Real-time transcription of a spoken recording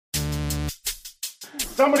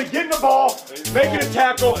Somebody getting the ball, making a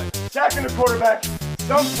tackle, sacking the quarterback,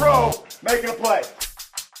 some pro making a play.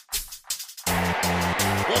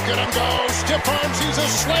 Look at him go, stiff arms, he's a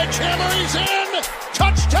sledgehammer, he's in!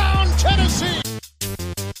 Touchdown, Tennessee!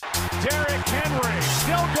 Derrick Henry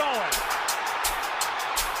still going.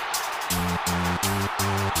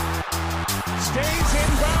 Stays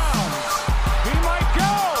in bounds. He might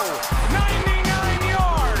go 99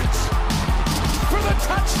 yards for the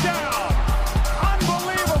touchdown.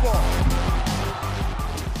 Unbelievable.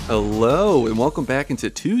 Hello, and welcome back into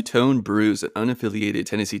Two Tone Brews, an unaffiliated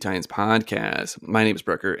Tennessee Titans podcast. My name is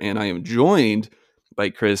Brucker, and I am joined by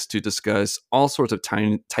Chris to discuss all sorts of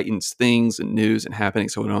Titans things and news and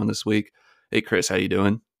happenings going on this week. Hey, Chris, how you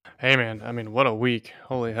doing? Hey, man. I mean, what a week.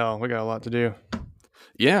 Holy hell. We got a lot to do.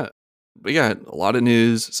 Yeah, we got a lot of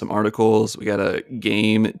news, some articles. We got a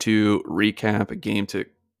game to recap, a game to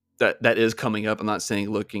that is coming up. I'm not saying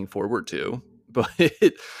looking forward to, but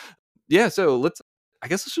yeah, so let's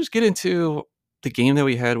just get into the game that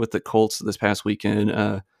we had with the Colts this past weekend.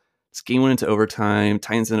 This game went into overtime.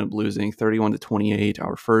 Titans ended up losing 31-28,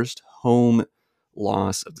 our first home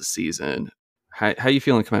loss of the season. How you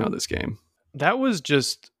feeling coming out of this game? That was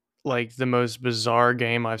just like the most bizarre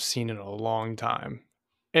game I've seen in a long time.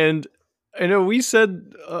 And I know we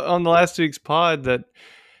said on the last week's pod that,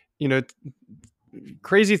 you know,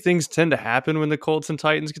 crazy things tend to happen when the Colts and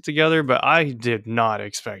Titans get together, but I did not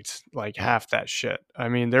expect like half that shit. I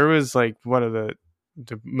mean, there was like one of the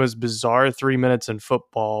most bizarre 3 minutes in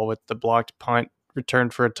football with the blocked punt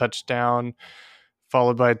returned for a touchdown,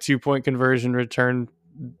 followed by a 2-point conversion return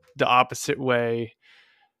the opposite way.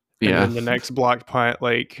 And then the next blocked punt,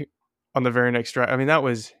 like on the very next drive. I mean, that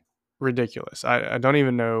was ridiculous. I don't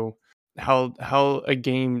even know how a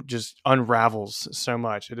game just unravels so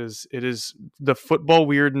much. It is the football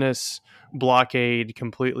weirdness blockade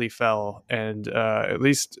completely fell, and at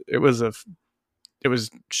least it was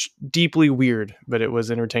deeply weird, but it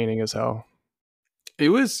was entertaining as hell. It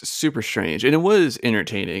was super strange, and it was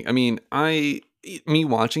entertaining. I mean, me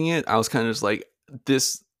watching it, I was kind of just like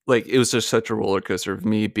this. Like, it was just such a roller coaster of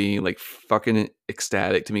me being like fucking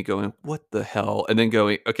ecstatic to me going, what the hell? And then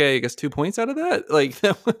going, okay, I guess 2 points out of that. Like,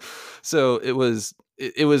 so it was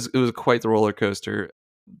quite the roller coaster.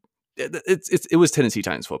 It was Tennessee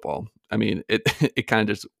Titans football. I mean, it kind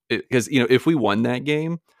of just, because, you know, if we won that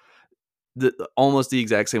game, almost the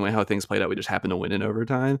exact same way how things played out, we just happened to win in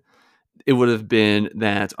overtime. It would have been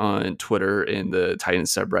that on Twitter in the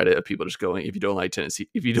Titans subreddit of people just going, if you don't like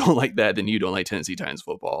that, then you don't like Tennessee Titans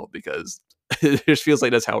football, because it just feels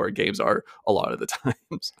like that's how our games are a lot of the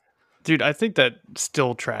times. Dude, I think that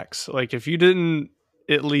still tracks. Like, if you didn't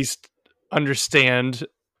at least understand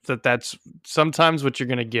that that's sometimes what you're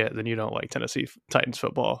going to get, then you don't like Tennessee Titans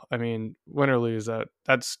football. I mean, win or lose,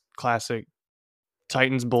 that's classic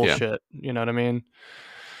Titans bullshit. Yeah. You know what I mean?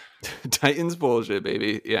 Titans bullshit,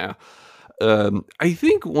 baby. Yeah. I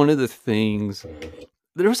think one of the things,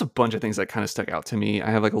 there was a bunch of things that kind of stuck out to me. I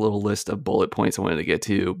have like a little list of bullet points I wanted to get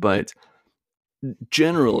to, but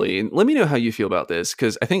generally, let me know how you feel about this,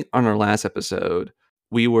 because I think on our last episode,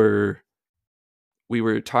 we were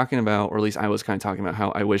talking about, or at least I was kind of talking about, how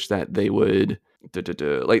I wish that they would,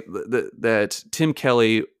 that Tim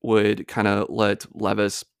Kelly would kind of let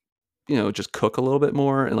Levis, you know, just cook a little bit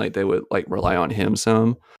more, and like they would like rely on him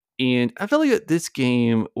some. And I felt like that this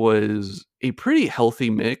game was a pretty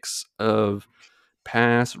healthy mix of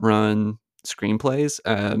pass, run, screenplays.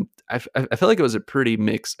 I felt like it was a pretty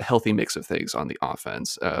healthy mix of things on the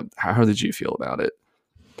offense. How did you feel about it?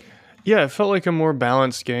 Yeah, it felt like a more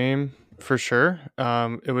balanced game for sure.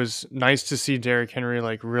 It was nice to see Derrick Henry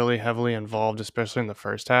like really heavily involved, especially in the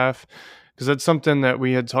first half, because that's something that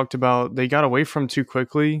we had talked about. They got away from too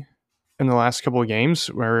quickly in the last couple of games,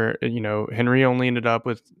 where, you know, Henry only ended up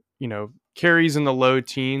with, you know, carries in the low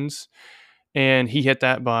teens, and he hit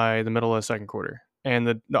that by the middle of the second quarter. And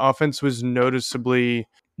the offense was noticeably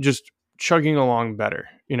just chugging along better.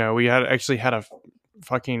 You know, we actually had a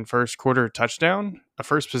fucking first quarter touchdown, a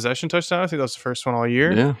first possession touchdown. I think that was the first one all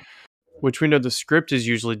year. Yeah. Which we know the script is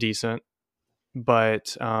usually decent,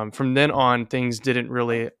 but from then on, things didn't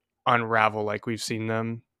really unravel like we've seen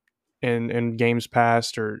them in games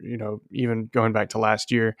past, or, you know, even going back to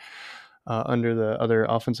last year under the other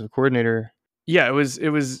offensive coordinator. Yeah, it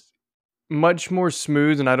was much more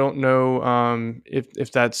smooth, and I don't know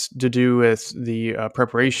if that's to do with the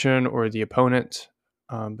preparation or the opponent,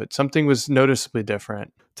 but something was noticeably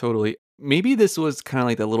different. Totally. Maybe this was kind of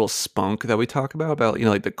like that little spunk that we talk about, you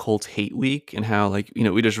know, like the Colts hate week, and how, like, you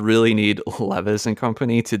know, we just really need Levis and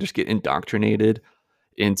company to just get indoctrinated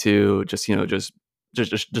into just, you know, just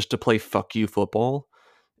to play fuck you football.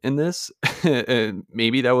 in this. And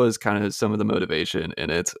maybe that was kind of some of the motivation in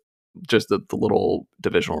it, just the little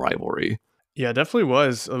divisional rivalry. Yeah, it definitely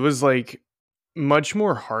was. It was like much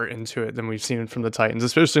more heart into it than we've seen from the Titans,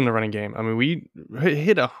 especially in the running game. I mean, we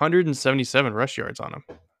hit 177 rush yards on them.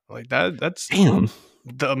 Like that's Damn.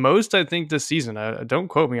 the most I think this season. Don't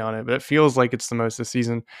quote me on it, but it feels like it's the most this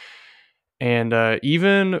season. And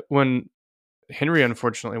even when Henry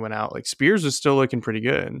unfortunately went out, like Spears was still looking pretty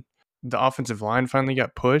good. The offensive line finally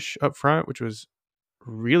got push up front, which was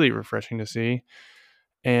really refreshing to see.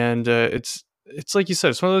 And it's like you said,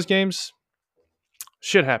 it's one of those games.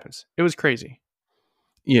 Shit happens. It was crazy.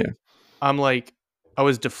 Yeah. I'm like, I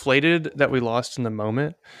was deflated that we lost in the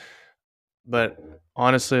moment, but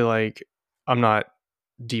honestly, like, I'm not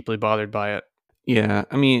deeply bothered by it. Yeah.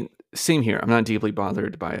 I mean, same here. I'm not deeply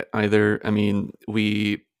bothered by it either. I mean,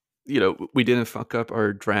 we didn't fuck up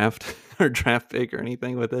our draft our draft pick or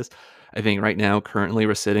anything with this. I think right now, currently,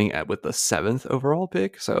 we're sitting at with the 7th overall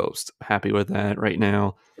pick, so happy with that right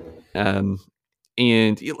now. Um,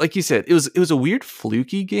 and like you said, it was a weird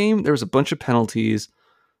fluky game. There was a bunch of penalties,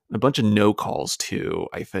 a bunch of no calls too,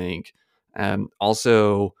 I think.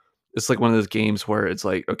 Also, it's like one of those games where it's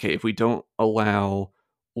like, okay, if we don't allow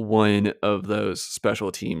one of those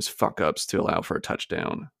special teams fuck ups to allow for a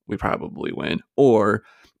touchdown, we probably win. Or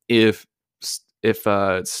if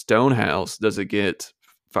Stonehouse doesn't get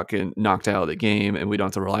fucking knocked out of the game and we don't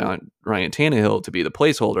have to rely on Ryan Tannehill to be the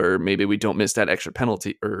placeholder, maybe we don't miss that extra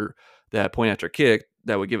penalty or that point after kick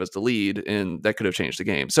that would give us the lead, and that could have changed the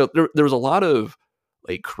game. So there was a lot of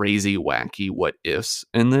like crazy, wacky what ifs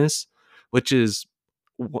in this, which is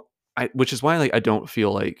why like I don't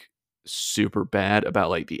feel like super bad about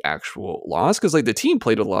like the actual loss, because like the team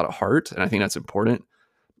played with a lot of heart, and I think that's important.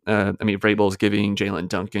 I mean, Vrabel's giving Jalen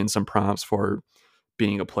Duncan some props for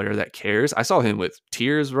being a player that cares. I saw him with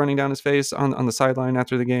tears running down his face on the sideline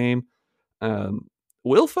after the game.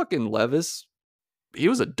 Will fucking Levis, he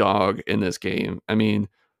was a dog in this game. I mean,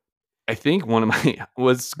 I think one of my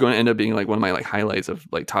was going to end up being like one of my like highlights of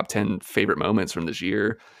like top 10 favorite moments from this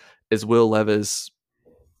year is Will Levis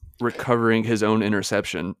recovering his own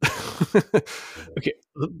interception. Okay.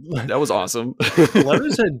 That was awesome.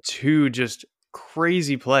 Levis had 2 just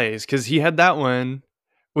crazy plays because he had that one,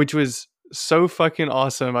 which was so fucking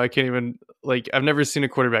awesome. I can't even, like, I've never seen a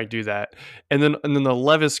quarterback do that. And then the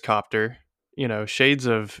Levis copter, shades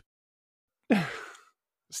of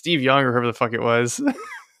Steve Young or whoever the fuck it was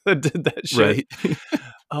that did that shit. Right.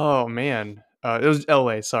 Oh man. It was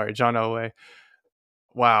Elway, sorry, John Elway.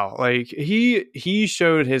 Wow. Like he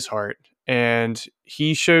showed his heart, and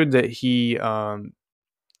he showed that he's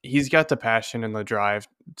got the passion and the drive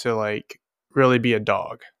to like really be a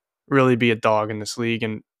dog in this league.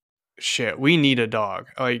 And shit, we need a dog.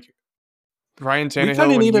 Like Ryan We kind Tannehill, of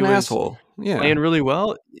when need he an was asshole. Yeah. playing really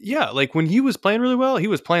well. Yeah, like when he was playing really well, he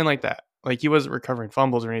was playing like that. Like he wasn't recovering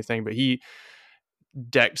fumbles or anything, but he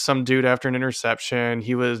decked some dude after an interception.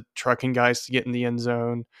 He was trucking guys to get in the end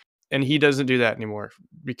zone. And he doesn't do that anymore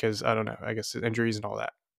because, I don't know, I guess injuries and all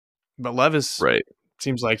that. But Levis Right.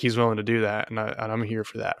 seems like he's willing to do that, and I'm here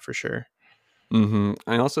for that for sure.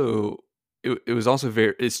 I also, it was also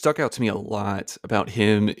it stuck out to me a lot about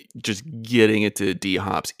him just getting into D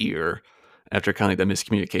Hop's ear after kind of like the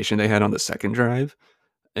miscommunication they had on the second drive.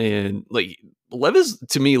 And like Levis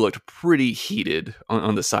to me looked pretty heated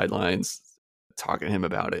on the sidelines, talking to him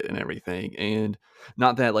about it and everything. And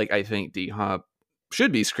not that like I think D Hop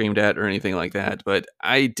should be screamed at or anything like that, but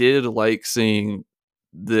I did like seeing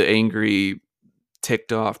the angry,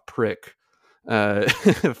 ticked off prick.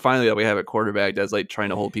 Finally, that we have a quarterback that's like trying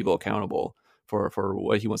to hold people accountable for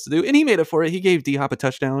what he wants to do, and he made it for it. He gave D Hop a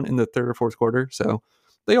touchdown in the 3rd or 4th quarter, so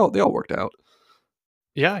they all worked out.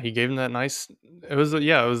 Yeah, he gave him that nice. That was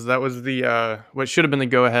the what should have been the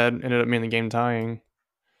go ahead, ended up being the game tying.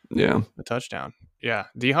 Yeah, the touchdown. Yeah,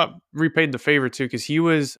 D Hop repaid the favor too, because he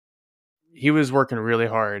was working really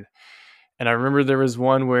hard. And I remember there was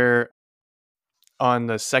one where on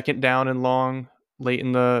the 2nd down and long, late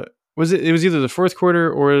in it was either the 4th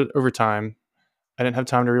quarter or overtime. I didn't have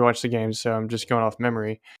time to rewatch the game, so I'm just going off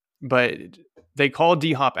memory. But they called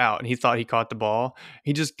D Hop out, and he thought he caught the ball.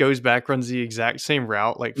 He just goes back, runs the exact same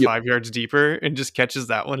route, like 5 yards deeper, and just catches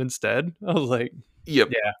that one instead. I was like, yep,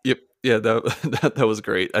 yeah, yeah. That was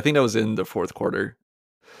great. I think that was in the 4th quarter.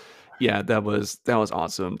 Yeah, that was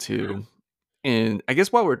awesome too. And I guess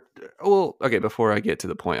before I get to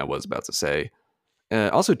the point I was about to say,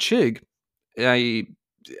 also Chig,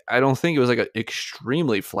 I don't think it was like an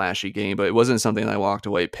extremely flashy game, but it wasn't something I walked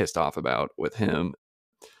away pissed off about with him.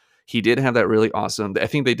 He did have that really awesome. I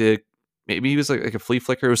think they did. Maybe he was like a flea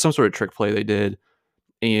flicker. It was some sort of trick play they did,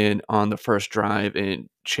 and on the first drive, and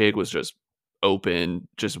Chig was just open,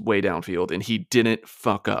 just way downfield, and he didn't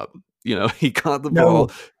fuck up. He caught the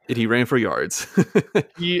ball and he ran for yards.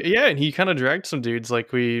 And he kind of dragged some dudes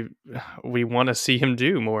like we want to see him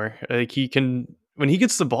do more. Like he can, when he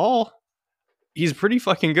gets the ball, he's pretty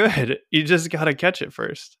fucking good. You just got to catch it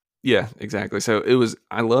first. Yeah, exactly. So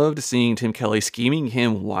I loved seeing Tim Kelly scheming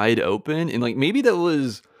him wide open. And like, maybe that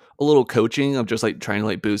was a little coaching of just like trying to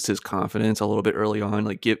like boost his confidence a little bit early on,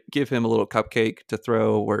 like give him a little cupcake to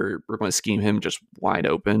throw where we're going to scheme him just wide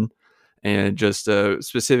open. And just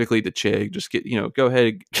specifically to Chig, just go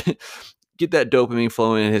ahead, get that dopamine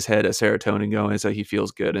flowing in his head, a serotonin going, so he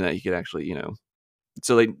feels good and that he could actually,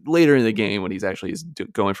 so like later in the game when he's actually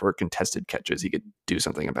going for contested catches, he could do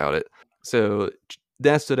something about it. So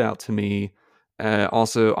that stood out to me.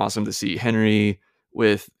 Also awesome to see Henry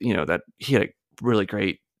with, that he had a really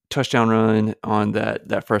great touchdown run on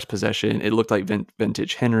that first possession. It looked like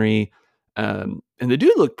vintage Henry. And the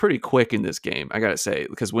dude looked pretty quick in this game, I gotta say,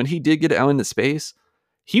 because when he did get out into space,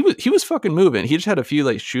 he was fucking moving. He just had a few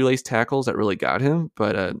like shoelace tackles that really got him,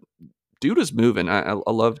 but dude was moving. I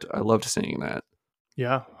loved seeing that.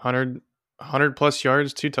 Yeah, 100 plus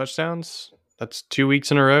yards, 2 touchdowns. That's 2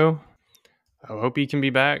 weeks in a row. I hope he can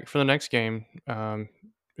be back for the next game. It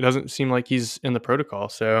doesn't seem like he's in the protocol,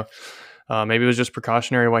 so maybe it was just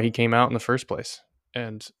precautionary why he came out in the first place.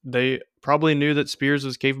 And they probably knew that Spears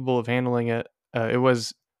was capable of handling it. It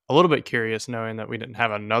was a little bit curious knowing that we didn't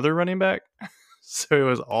have another running back. So it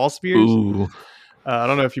was all Spears. I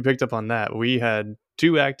don't know if you picked up on that. We had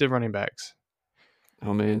 2 active running backs.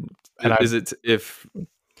 Oh man. And if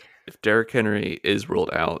Derrick Henry is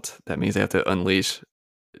ruled out, that means they have to unleash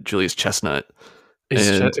Julius Chestnut.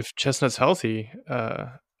 If Chestnut's healthy,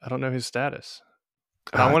 I don't know his status.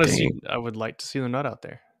 I would like to see the nut out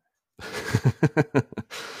there.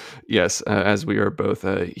 Yes, as we are both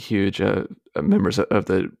huge members of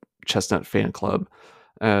the Chestnut fan club.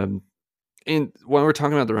 And when we're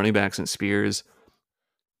talking about the running backs and Spears,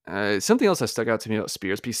 something else that stuck out to me about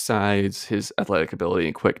Spears, besides his athletic ability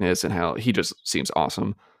and quickness and how he just seems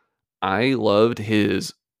awesome, I loved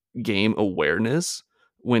his game awareness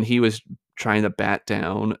when he was trying to bat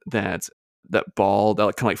down that ball,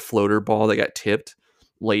 that kind of like floater ball that got tipped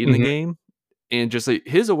late in the game. And just like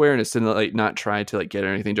his awareness to like not try to like get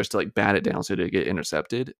anything, just to like bat it down so to get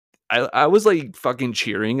intercepted. I was like fucking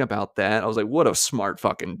cheering about that. I was like, what a smart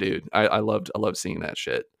fucking dude. I loved seeing that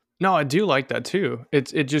shit. No, I do like that too.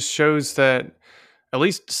 It just shows that at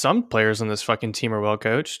least some players on this fucking team are well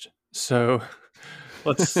coached. So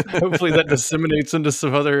let's hopefully that disseminates into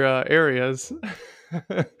some other areas.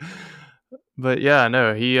 But yeah,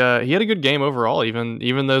 no, he had a good game overall.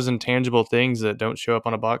 Even those intangible things that don't show up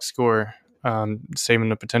on a box score,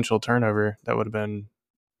 saving a potential turnover that would have been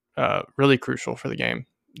really crucial for the game,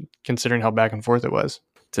 considering how back and forth it was.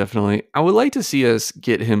 Definitely. I would like to see us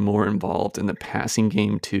get him more involved in the passing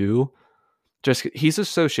game too. He's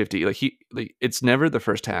just so shifty. Like it's never the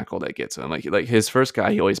first tackle that gets him. Like his first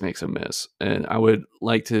guy, he always makes a miss. And I would just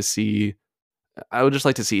like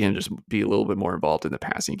to see him just be a little bit more involved in the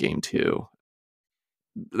passing game too.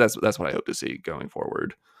 That's what I hope to see going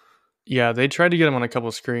forward. Yeah, they tried to get him on a couple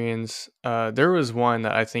of screens. There was one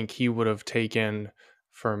that I think he would have taken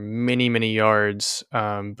for many, many yards,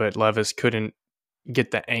 but Levis couldn't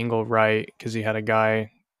get the angle right because he had a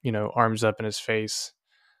guy, arms up in his face.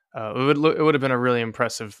 It would have been a really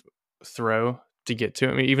impressive throw to get to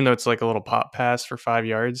him, even though it's like a little pop pass for 5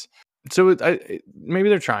 yards. So maybe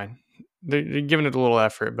they're trying. They're giving it a little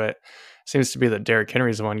effort, but it seems to be that Derrick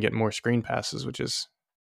Henry's the one getting more screen passes, which is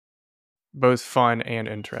both fun and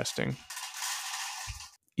interesting.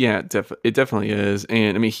 Yeah, it definitely is.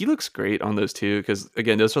 And I mean, he looks great on those too, because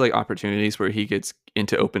again, those are like opportunities where he gets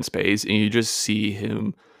into open space and you just see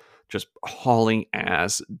him just hauling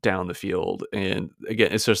ass down the field. And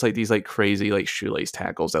again, it's just like these like crazy like shoelace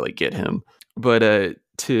tackles that like get him. But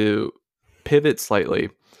to pivot slightly,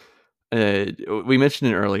 we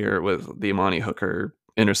mentioned it earlier with the Amani Hooker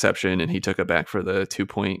interception, and he took it back for the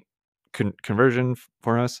 2-point conversion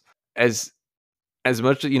for us. As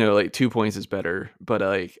much as, like 2 points is better, but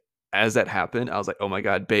like as that happened, I was like, oh my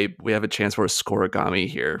God, babe, we have a chance for a scoregami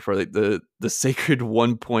here for like the sacred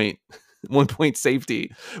 1 point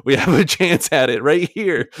safety. We have a chance at it right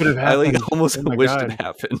here. I like almost wished it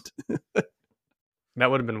happened. That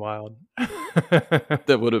would have been wild.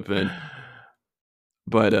 That would have been.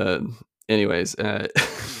 But anyways,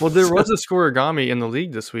 well, there was a scoregami in the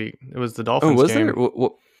league this week. It was the Dolphins. Oh, was game. there?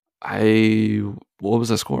 What was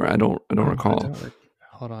the score? I don't recall.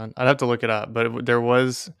 Hold on, I'd have to look it up. But there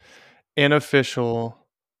was an official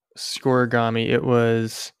scoregami. It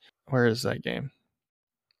was, where is that game?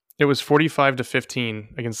 It was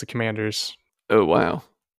 45-15 against the Commanders. Oh, wow.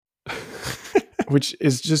 Which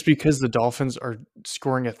is just because the Dolphins are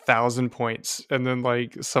scoring 1,000 points, and then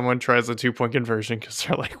like someone tries a 2-point conversion because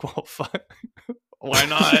they're like, "Well, fuck, why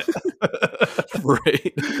not?"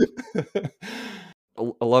 Right.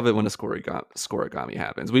 I love it when a scoregami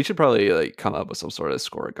happens. We should probably like come up with some sort of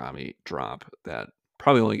scoregami drop that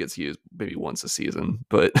probably only gets used maybe once a season,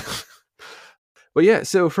 but but yeah.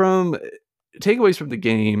 So from takeaways from the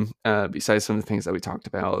game, besides some of the things that we talked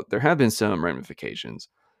about, there have been some ramifications.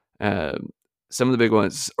 Some of the big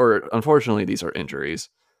ones, or unfortunately, these are injuries,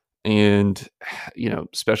 and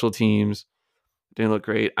special teams didn't look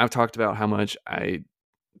great. I've talked about how much I've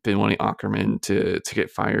been wanting Ackerman to get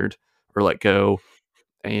fired or let go,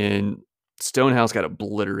 and Stonehouse got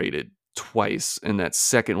obliterated twice. And that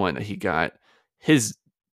second one that he got,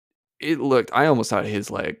 I almost thought his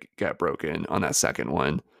leg got broken on that second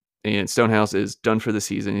one. And Stonehouse is done for the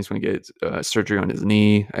season. He's going to get surgery on his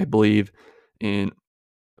knee, I believe. And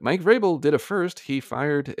Mike Vrabel did a first. He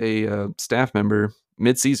fired a staff member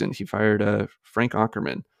mid-season. He fired Frank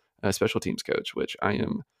Ackerman, a special teams coach, which I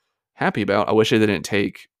am happy about. I wish they didn't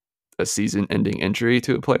take a season-ending injury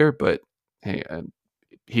to a player, but hey,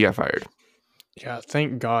 he got fired. Yeah,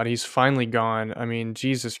 thank God he's finally gone. I mean,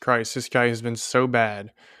 Jesus Christ, this guy has been so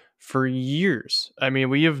bad for years. I mean,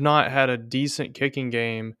 we have not had a decent kicking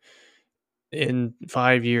game in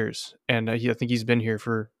 5 years, and I think he's been here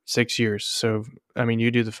for 6 years. So, I mean,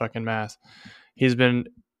 you do the fucking math. He's been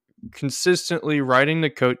consistently riding the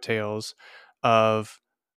coattails of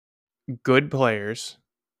good players,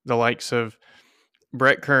 the likes of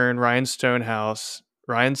Brett Kern, Ryan Stonehouse,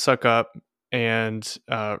 Ryan Suckup, and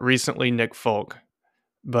recently Nick Folk.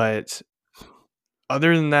 But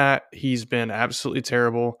other than that, he's been absolutely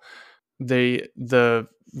terrible. The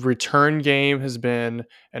return game has been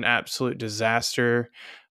an absolute disaster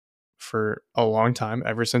for a long time,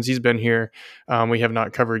 ever since he's been here. We have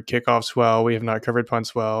not covered kickoffs well. We have not covered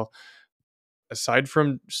punts well. Aside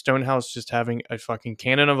from Stonehouse just having a fucking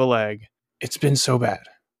cannon of a leg, it's been so bad.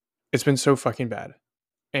 It's been so fucking bad.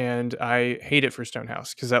 And I hate it for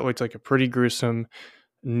Stonehouse because that looked like a pretty gruesome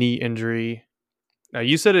knee injury. Now,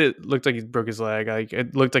 you said it looked like he broke his leg. Like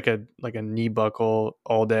it looked like a knee buckle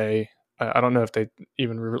all day. I don't know if they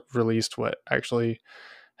even released what actually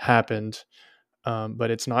happened, but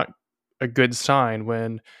it's not a good sign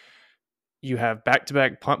when you have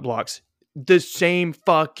back-to-back punt blocks, the same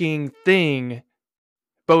fucking thing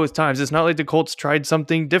both times. It's not like the Colts tried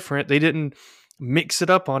something different. They didn't mix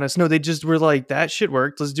it up on us. No, they just were like, that shit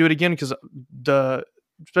worked. Let's do it again because the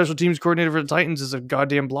special teams coordinator for the Titans is a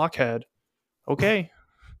goddamn blockhead. Okay.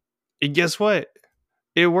 And guess what?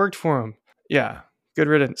 It worked for him. Yeah. Good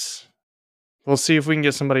riddance. We'll see if we can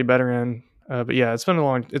get somebody better in. But yeah, it's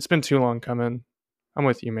been too long coming. I'm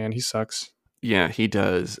with you, man. He sucks. Yeah, he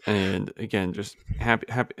does. And again, just happy.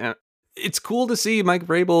 It's cool to see Mike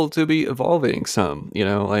Vrabel to be evolving some,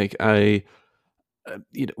 like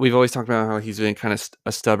we've always talked about how he's been kind of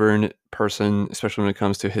a stubborn person, especially when it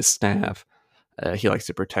comes to his staff. He likes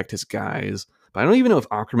to protect his guys, but I don't even know if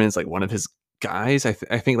Ackerman's like one of his guys. I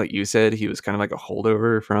think, like you said, he was kind of like a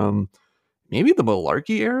holdover from maybe the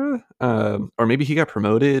Malarkey era, or maybe he got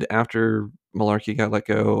promoted after Malarkey got let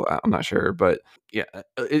go. I'm not sure, but yeah,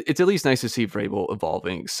 it's at least nice to see Vrabel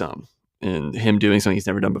evolving some and him doing something he's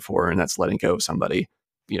never done before, and that's letting go of somebody,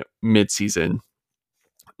 mid-season.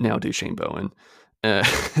 Now do Shane Bowen.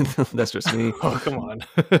 That's just me. Oh, come on.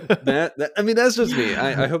 That's just me.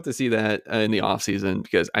 I hope to see that in the off season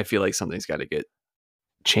because I feel like something's got to get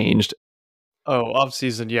changed. Oh, off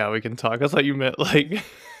season, yeah, we can talk. I thought you meant like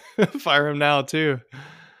fire him now too.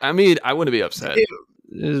 I mean, I wouldn't be upset.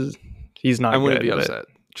 He's not. I wouldn't good, be upset.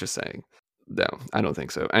 Just saying. No, I don't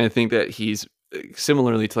think so. I think that he's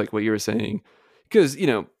similarly to like what you were saying, because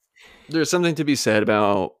there's something to be said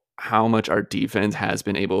about how much our defense has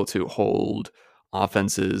been able to hold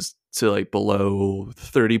offenses to like below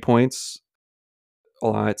 30 points a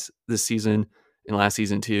lot this season and last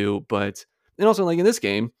season too. But and also like in this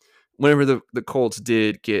game, whenever the Colts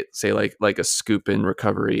did get say like a scoop in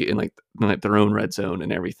recovery in like their own red zone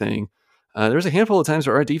and everything, there was a handful of times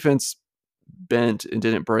where our defense bent and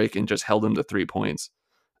didn't break and just held them to 3 points.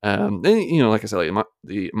 And like I said, like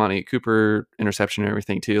the Monty Cooper interception and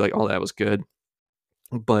everything too, like all that was good.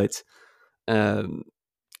 But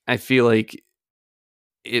I feel like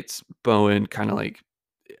it's Bowen kind of like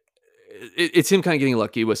it's him kind of getting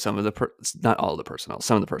lucky with some of the not all of the personnel,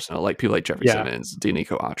 some of the personnel, like people like Jeffrey Simmons,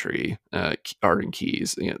 Denico Autry, Arden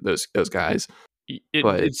Keys, those guys.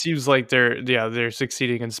 It seems like they're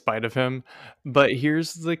succeeding in spite of him. But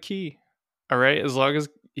here's the key. All right, as long as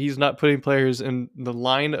he's not putting players in the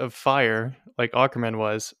line of fire like Ackerman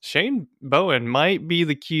was, Shane Bowen might be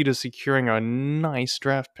the key to securing a nice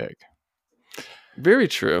draft pick. Very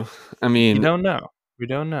true. I We mean, don't know. We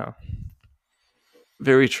don't know.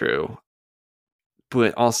 very true.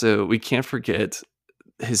 But also, we can't forget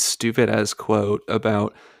his stupid ass quote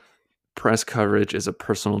about press coverage is a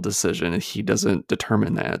personal decision and he doesn't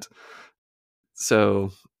determine that.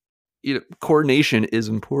 So, coordination is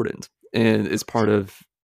important and is part of,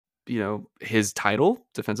 his title,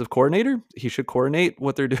 defensive coordinator. He should coordinate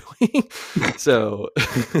what they're doing. So,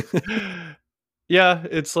 yeah,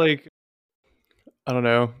 it's like, I don't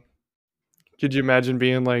know. Could you imagine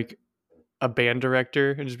being like a band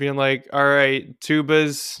director and just being like, all right,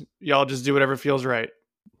 tubas, y'all just do whatever feels right.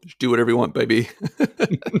 do whatever you want, baby.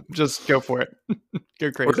 Just go for it.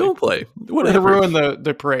 Go crazy. Or don't play. It'll Whatever. ruin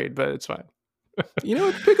the parade, but it's fine.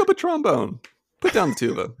 Pick up a trombone. Put down the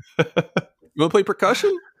tuba. You want to play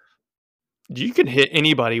percussion? You can hit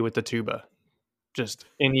anybody with the tuba. Just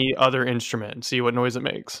any other instrument and see what noise it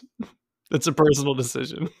makes. It's a personal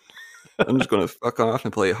decision. I'm just going to fuck off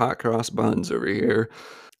and play hot cross buns over here.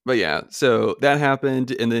 But yeah, so that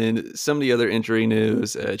happened. And then some of the other injury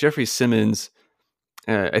news, Jeffrey Simmons,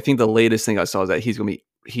 I think the latest thing I saw is that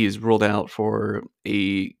he's ruled out for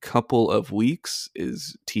a couple of weeks,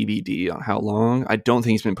 is TBD on how long. I don't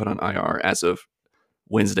think he's been put on IR as of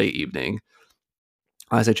Wednesday evening.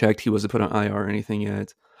 As I checked, he wasn't put on IR or anything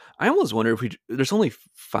yet. I almost wonder if there's only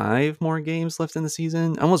 5 more games left in the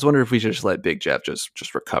season. I almost wonder if we should just let Big Jeff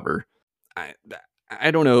just recover.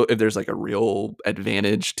 I don't know if there's like a real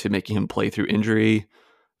advantage to making him play through injury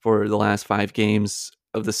for the last 5 games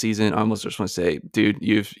of the season. I almost just want to say, dude,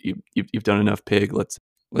 you've done enough, Pig. Let's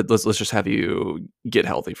just have you get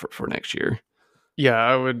healthy for next year. Yeah,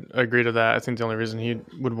 I would agree to that. I think the only reason he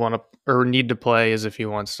would want to or need to play is if he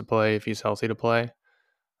wants to play, if he's healthy to play.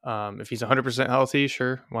 If he's 100% healthy,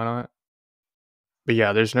 sure, why not? But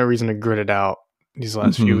yeah, there's no reason to grit it out these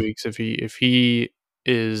last few weeks. If he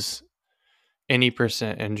is any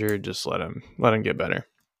percent injured, just let him get better.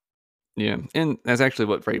 Yeah, and that's actually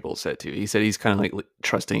what Vrabel said too. He said he's kind of like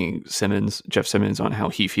trusting Jeff Simmons, on how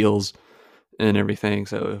he feels and everything.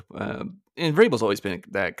 So, and Vrabel's always been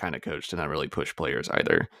that kind of coach to not really push players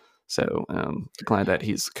either. So, glad that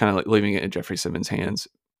he's kind of like leaving it in Jeffrey Simmons' hands.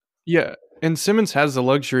 Yeah, and Simmons has the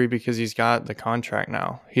luxury because he's got the contract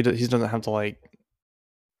now. He doesn't have to, like,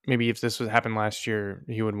 maybe if this was happened last year,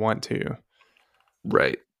 he would want to,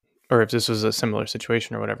 right? Or if this was a similar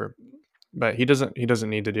situation or whatever. But he doesn't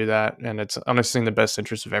need to do that, and it's honestly in the best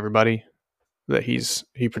interest of everybody that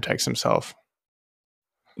he protects himself.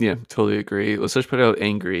 Yeah, totally agree. Let's just put out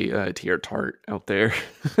angry Tier Tart out there.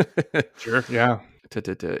 Sure. Yeah.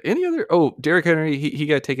 Any other? Oh, Derrick Henry, he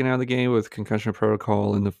got taken out of the game with concussion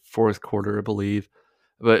protocol in the 4th quarter, I believe.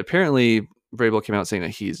 But apparently, Vrabel came out saying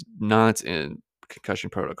that he's not in concussion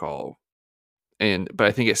protocol, but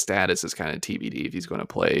I think his status is kind of TBD if he's going to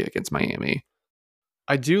play against Miami.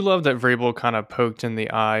 I do love that Vrabel kind of poked in the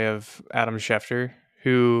eye of Adam Schefter,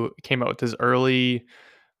 who came out with his early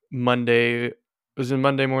Monday. Was it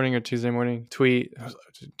Monday morning or Tuesday morning tweet?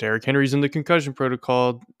 Derrick Henry's in the concussion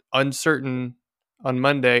protocol, uncertain on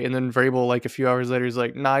Monday, and then Vrabel, like a few hours later, he's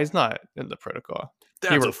like, "Nah, he's not in the protocol."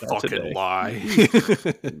 That's a fucking lie.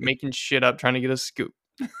 Making shit up, trying to get a scoop.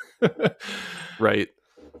 Right.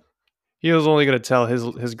 He was only going to tell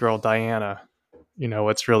his girl Diana,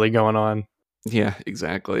 what's really going on. Yeah,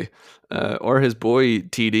 exactly. Or his boy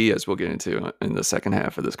TD, as we'll get into in the second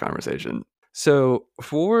half of this conversation. So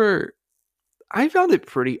I found it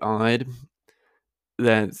pretty odd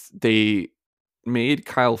that they made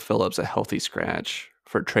Kyle Phillips a healthy scratch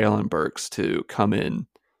for Treylon Burks to come in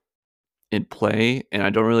and play. And I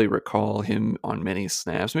don't really recall him on many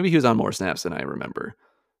snaps. Maybe he was on more snaps than I remember,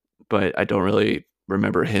 but I don't really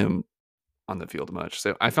remember him on the field much.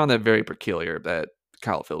 So I found that very peculiar that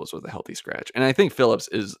Kyle Phillips was a healthy scratch. And I think Phillips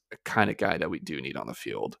is a kind of guy that we do need on the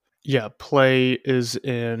field. Yeah, play is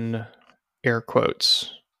in air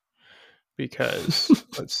quotes because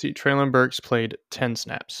let's see, Treylon Burks played 10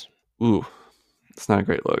 snaps. Ooh, it's not a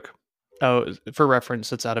great look. Oh, for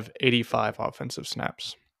reference, it's out of 85 offensive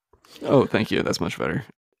snaps. Oh, thank you. That's much better.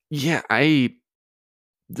 Yeah,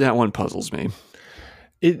 that one puzzles me.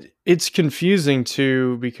 It's confusing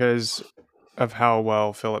too because of how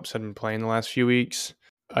well Phillips had been playing the last few weeks.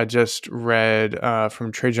 I just read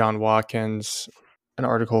from Trajan Watkins an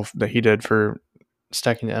article that he did for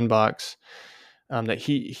Stacking the Inbox that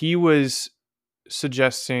he was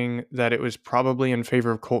suggesting that it was probably in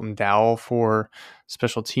favor of Colton Dowell for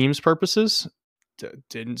special teams purposes.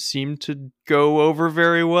 Didn't seem to go over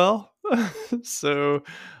very well. So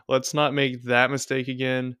let's not make that mistake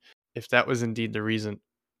again. If that was indeed the reason,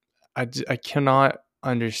 I cannot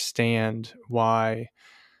understand why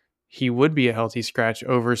he would be a healthy scratch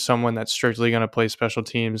over someone that's strictly going to play special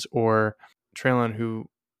teams, or Traylon, who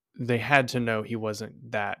they had to know he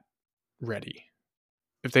wasn't that ready.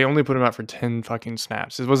 If they only put him out for 10 fucking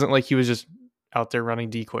snaps, it wasn't like he was just out there running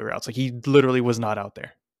decoy routes. Like, he literally was not out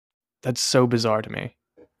there. That's so bizarre to me.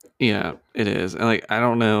 Yeah, it is. And like, I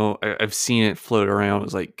don't know. I've seen it float around. It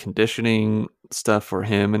was like conditioning stuff for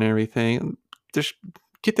him and everything. Just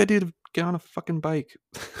get that dude to get on a fucking bike.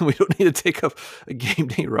 We don't need to take up a game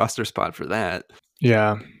day roster spot for that.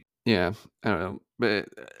 Yeah. Yeah, I don't know. But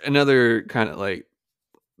another kind of like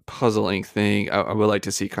puzzling thing, I would like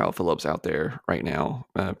to see Kyle Phillips out there right now,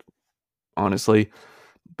 honestly.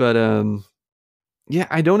 But yeah,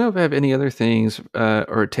 I don't know if I have any other things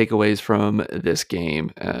or takeaways from this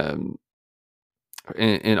game. And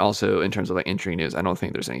also in terms of like injury news, I don't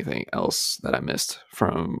think there's anything else that I missed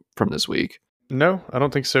from this week. No, I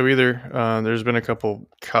don't think so either. There's been a couple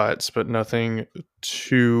cuts, but nothing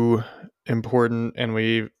too important. And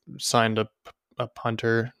we signed a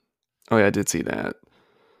punter. Oh yeah, I did see that.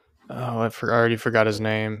 Oh, I already forgot his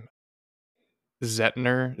name.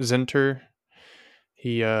 Zenter.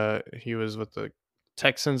 He was with the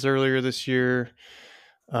Texans earlier this year.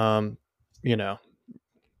 Not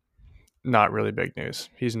really big news.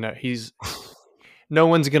 He's no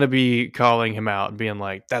one's gonna be calling him out and being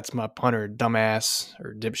like, "That's my punter, dumbass,"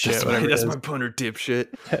 or dipshit. That's my punter, dipshit.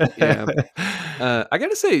 Yeah. I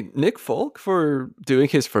gotta say, Nick Folk, for doing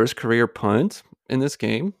his first career punt in this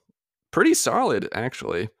game, pretty solid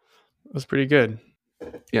actually. It was pretty good.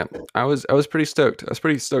 Yeah, I was pretty stoked. I was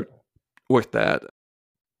pretty stoked with that.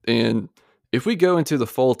 And if we go into the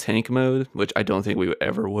full tank mode, which I don't think we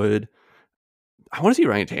ever would, I want to see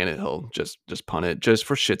Ryan Tannehill just punt it just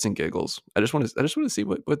for shits and giggles. I just want to see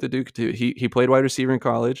what the dude could do. He played wide receiver in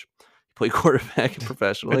college. He played quarterback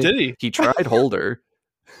professionally. Did he? He tried holder.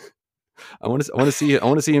 I want to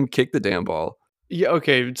see him kick the damn ball. Yeah,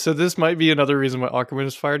 okay. So this might be another reason why Ackerman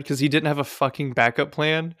was fired, because he didn't have a fucking backup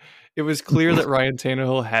plan. It was clear that Ryan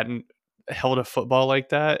Tannehill hadn't held a football like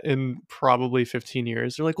that in probably 15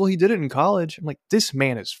 years. They're like, well, he did it in college. I'm like, this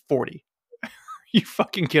man is 40. Are you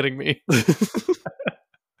fucking kidding me?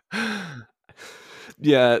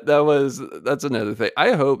 Yeah, that's another thing.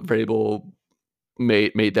 I hope Vrabel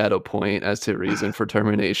made that a point as to reason for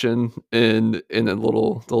termination in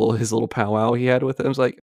the his little powwow he had with him. It's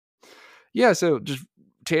like, yeah, so just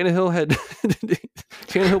Tannehill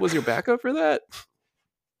was your backup for that,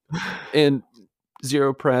 and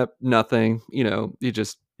zero prep, nothing. You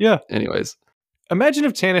just Anyways, imagine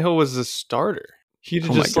if Tannehill was the starter. He'd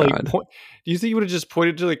just like point. Do you think he would have just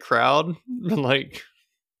pointed to the crowd and been like,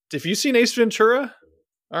 "Have you seen Ace Ventura?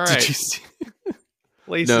 All right,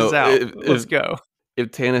 laces out. Let's go."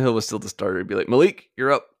 If Tannehill was still the starter, he'd be like, "Malik,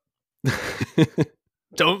 you're up.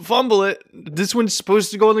 Don't fumble it. This one's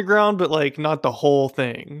supposed to go on the ground, but like not the whole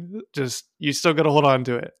thing. Just you still got to hold on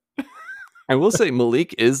to it." I will say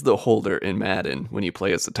Malik is the holder in Madden when you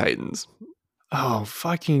play as the Titans. Oh,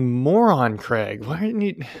 fucking moron, Craig! Why didn't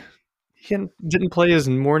he didn't play his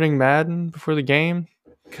morning Madden before the game?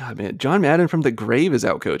 God, man, John Madden from the grave is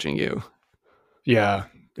out coaching you. Yeah,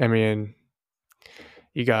 I mean,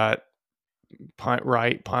 you got punt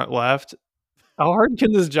right, punt left. How hard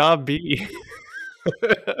can this job be?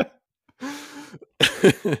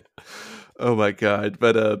 Oh my god!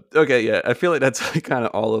 But okay, yeah, I feel like that's kind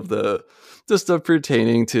of all of the stuff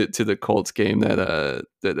pertaining to the Colts game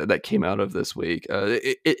that came out of this week.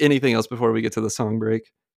 Anything else before we get to the song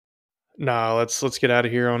break? No, let's get out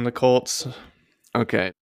of here on the Colts.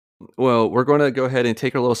 Okay. Well, we're going to go ahead and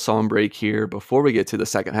take a little song break here before we get to the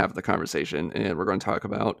second half of the conversation, and we're going to talk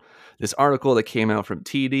about this article that came out from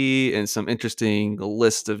TD and some interesting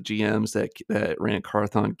list of GMs that Rand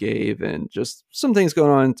Carthon gave, and just some things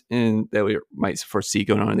going on that we might foresee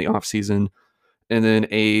going on in the offseason, and then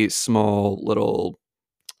a small little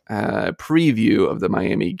preview of the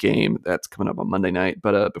Miami game that's coming up on Monday night.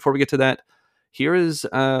 But before we get to that, here is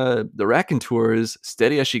the Raconteurs,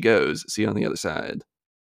 Steady As She Goes. See you on the other side.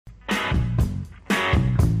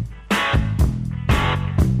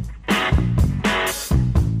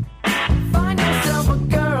 Find yourself a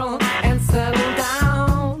girl and settle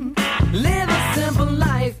down. Live a simple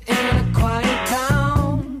life in a quiet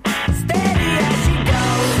town. Steady as she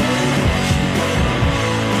goes.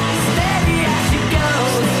 Steady as she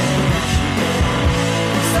goes.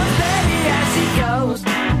 So steady as she goes.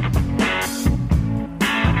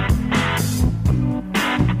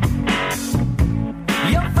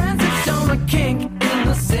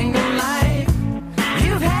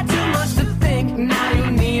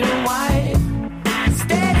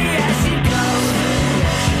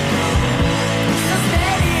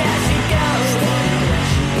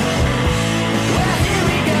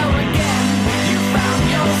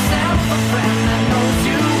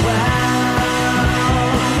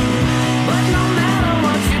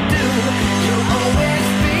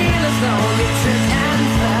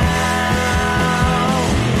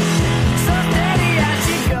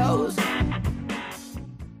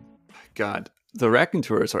 the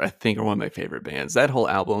Raconteurs are, I think, are one of my favorite bands. That whole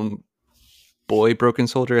album, Boy Broken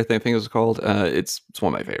Soldier, I think it was called. It's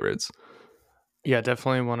one of my favorites. Yeah,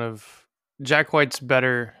 definitely one of Jack White's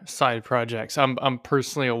better side projects. I'm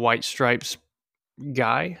personally a White Stripes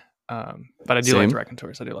guy, but I do like the Same.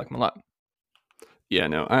 Raconteurs. I do like them a lot. Yeah,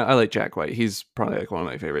 no, I like Jack White. He's probably like one of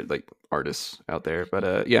my favorite like artists out there.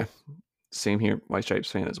 But yeah, same here. White Stripes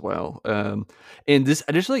fan as well. And this,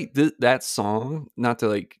 I just like that song. Not to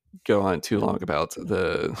like go on too long about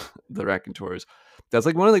the Raconteurs. That's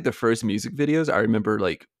like one of like the first music videos I remember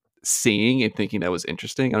like seeing and thinking that was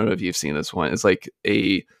interesting. I don't know if you've seen this one. It's like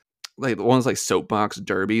like the ones like soapbox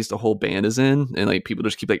derbies the whole band is in, and like people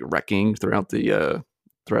just keep like wrecking throughout the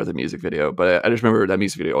music video. But I just remember that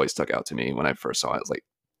music video always stuck out to me when I first saw it. I was like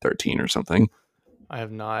 13 or something. I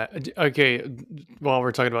have not. Okay, while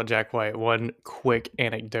we're talking about Jack White, one quick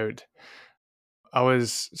anecdote. I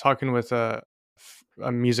was talking with a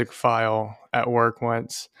music file at work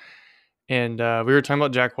once, and we were talking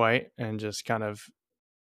about Jack White and just kind of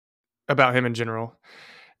about him in general.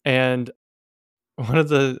 And one of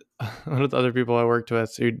the other people I worked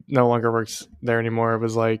with, who no longer works there anymore,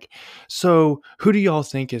 was like, "So, who do y'all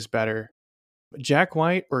think is better, Jack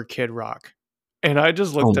White or Kid Rock?" And I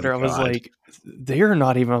just looked at her. I was like, "They are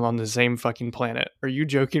not even on the same fucking planet. Are you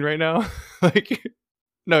joking right now?" Like,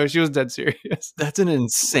 no, she was dead serious. That's an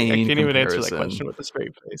insane. I can't even answer that comparison. question with a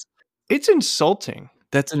straight face. It's insulting.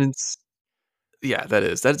 That's yeah,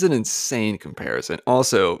 that's an insane comparison.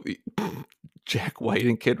 Also, Jack White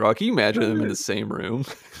and Kid Rock. Can you imagine them in the same room?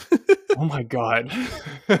 Oh my god.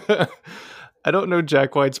 I don't know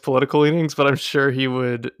Jack White's political leanings, but I'm sure he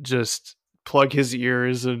would just plug his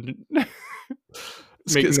ears and make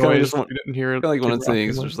It's noise. just We didn't hear like one Kid of the Rock things.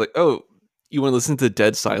 anymore. Just like, oh, you want to listen to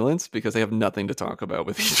Dead Silence because they have nothing to talk about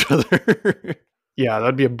with each other. Yeah,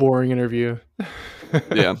 that'd be a boring interview.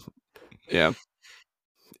 Yeah. Yeah.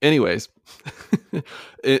 Anyways,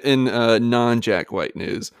 in non-Jack White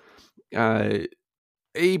news, a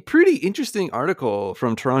pretty interesting article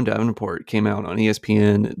from Teron Davenport came out on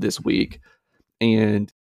ESPN this week,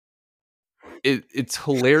 and it's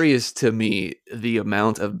hilarious to me the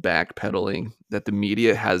amount of backpedaling that the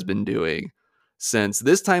media has been doing since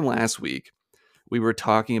this time last week. We were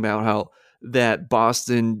talking about how that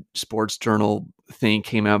Boston Sports Journal thing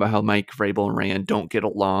came out about how Mike Vrabel and Rand don't get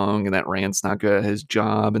along, and that Rand's not good at his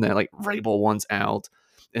job, and that like Vrabel wants out.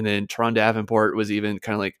 And then Teron Davenport was even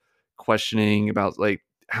kind of like questioning about like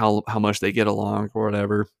how much they get along or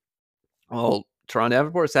whatever. Well, Teron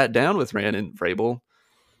Davenport sat down with Rand and Vrabel,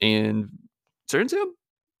 and turns out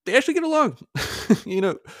they actually get along.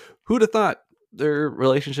 Who'd have thought? Their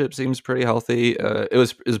relationship seems pretty healthy. It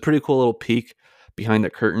was a pretty cool little peek behind the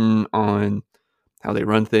curtain on how they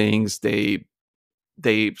run things. They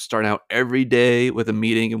start out every day with a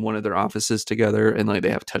meeting in one of their offices together, and like they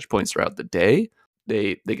have touch points throughout the day.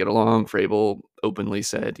 They get along. Vrabel openly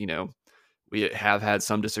said, we have had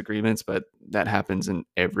some disagreements, but that happens in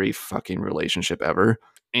every fucking relationship ever.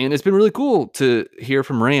 And it's been really cool to hear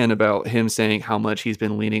from Rand about him saying how much he's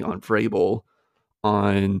been leaning on Vrabel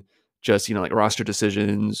on just, like roster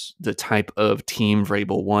decisions, the type of team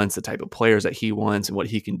Vrabel wants, the type of players that he wants, and what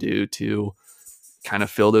he can do to kind of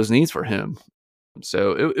fill those needs for him.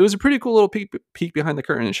 So it was a pretty cool little peek behind the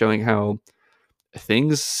curtain and showing how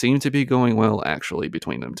things seem to be going well actually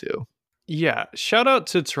between them two. Yeah, shout out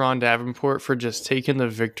to Teron Davenport for just taking the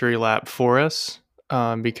victory lap for us,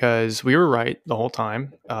 because we were right the whole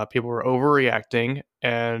time. People were overreacting,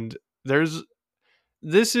 and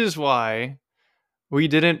this is why we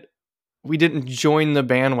didn't join the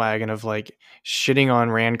bandwagon of like shitting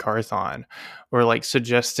on Rand Carthon or like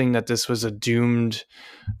suggesting that this was a doomed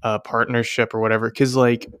partnership or whatever, because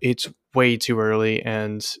like it's way too early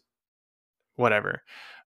and whatever.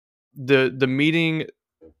 The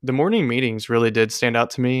morning meetings really did stand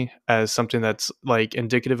out to me as something that's like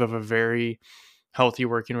indicative of a very healthy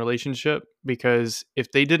working relationship, because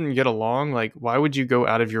if they didn't get along, like why would you go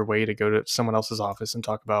out of your way to go to someone else's office and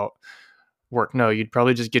talk about work? No, you'd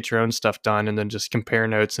probably just get your own stuff done and then just compare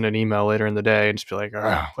notes in an email later in the day and just be like,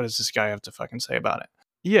 oh, what does this guy have to fucking say about it?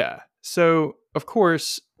 Yeah. So of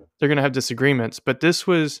course they're going to have disagreements, but this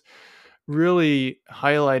was really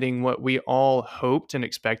highlighting what we all hoped and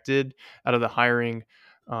expected out of the hiring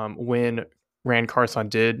when Rand Carthon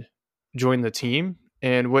did join the team.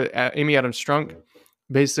 And what Amy Adams Strunk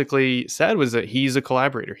basically said was that he's a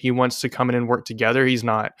collaborator. He wants to come in and work together. He's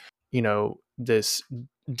not, this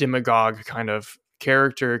demagogue kind of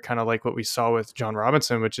character, kind of like what we saw with John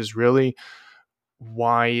Robinson, which is really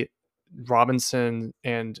why Robinson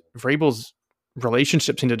and Vrabel's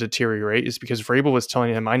relationship tended to deteriorate, is because Vrabel was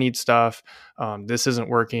telling him, I need stuff, this isn't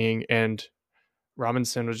working, and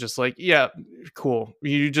Robinson was just like, yeah, cool.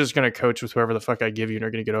 You're just going to coach with whoever the fuck I give you and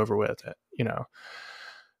you're going to get over with it, you know?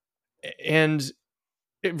 And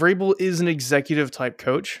Vrabel is an executive type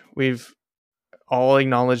coach. We've all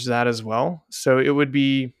acknowledged that as well. So it would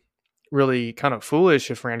be really kind of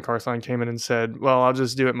foolish if Rand Carthon came in and said, well, I'll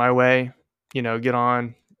just do it my way, you know, get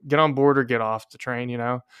on board or get off the train, you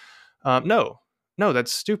know? No,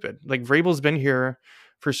 that's stupid. Like Vrabel's been here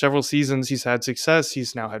for several seasons. He's had success.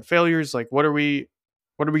 He's now had failures. Like, what are we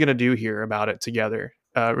going to do here about it together?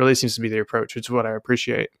 It really seems to be the approach, which is what I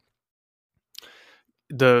appreciate.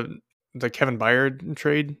 The Kevin Byard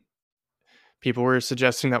trade, people were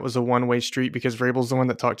suggesting that was a one-way street because Vrabel's the one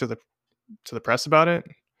that talked to the press about it.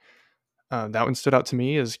 That one stood out to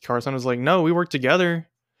me as Carthon was like, no, we worked together.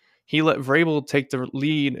 He let Vrabel take the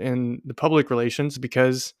lead in the public relations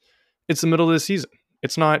because it's the middle of the season.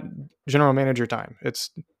 It's not general manager time. It's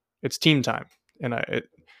team time. And it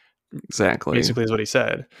Exactly. basically is what he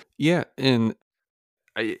said. Yeah. And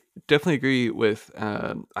I definitely agree with,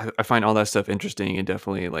 I find all that stuff interesting and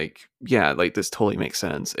definitely like, yeah, like this totally makes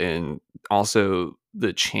sense. And also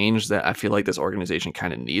the change that I feel like this organization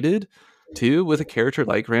kind of needed too, with a character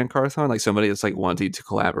like Rand Carthon, like somebody that's like wanting to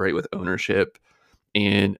collaborate with ownership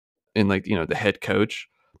and like, you know, the head coach,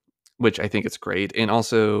 which I think it's great. And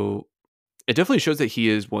also it definitely shows that he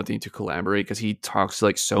is wanting to collaborate because he talks to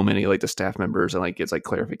like so many like the staff members and like gets like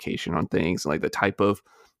clarification on things and like the type of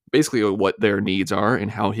basically what their needs are and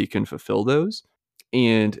how he can fulfill those.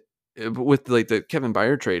 And with like the Kevin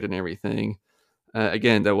Byard trade and everything,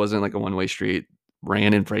 again, that wasn't like a one-way street.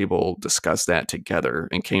 Rand and Vrabel discussed that together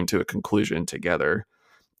and came to a conclusion together.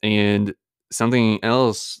 And something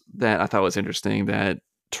else that I thought was interesting that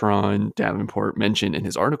Teron Davenport mentioned in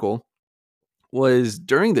his article was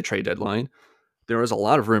during the trade deadline, there was a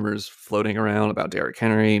lot of rumors floating around about Derrick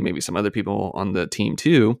Henry, maybe some other people on the team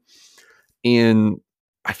too. And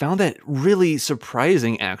I found that really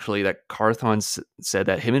surprising, actually, that Carthon said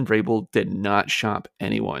that him and Vrabel did not shop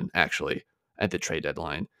anyone, actually, at the trade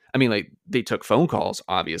deadline. I mean, like, they took phone calls,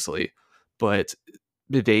 obviously, but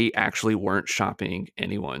they actually weren't shopping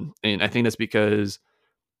anyone. And I think that's because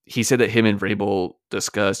he said that him and Vrabel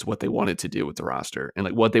discussed what they wanted to do with the roster and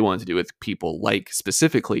like what they wanted to do with people like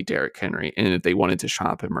specifically Derrick Henry and if they wanted to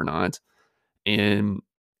shop him or not. And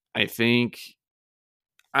I think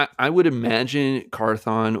I would imagine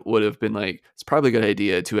Carthon would have been like, it's probably a good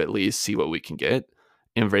idea to at least see what we can get.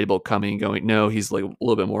 And Vrabel coming going, no, he's like a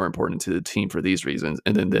little bit more important to the team for these reasons.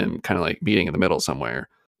 And then them kind of like meeting in the middle somewhere.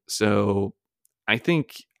 So I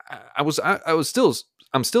think I'm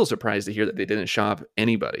still surprised to hear that they didn't shop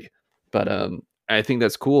anybody. But I think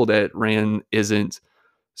that's cool that Rand isn't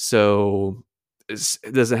so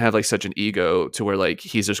doesn't have like such an ego to where like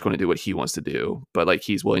he's just going to do what he wants to do, but like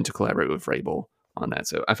he's willing to collaborate with Vrabel on that.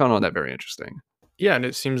 So I found all that very interesting. Yeah, and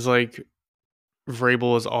it seems like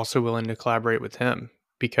Vrabel is also willing to collaborate with him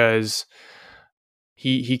because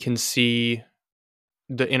he can see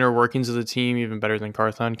the inner workings of the team even better than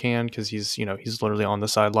Carthon can because he's literally on the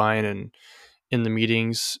sideline and in the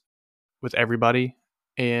meetings with everybody.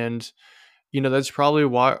 And that's probably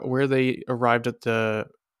where they arrived at the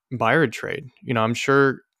Byard trade. I'm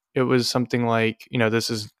sure it was something like, this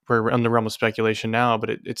is we're in the realm of speculation now, but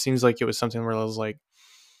it seems like it was something where I was like,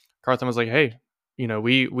 Carthon was like, hey,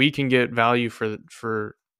 we can get value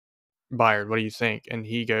for Byard. What do you think? And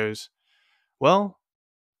he goes, well,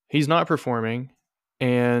 he's not performing,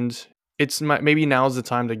 and maybe now's the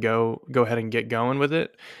time to go ahead and get going with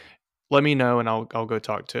it. Let me know, and I'll go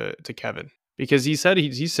talk to Kevin, because he said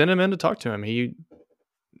he sent him in to talk to him.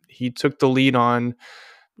 He took the lead on,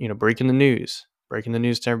 breaking the news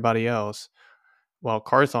to everybody else, while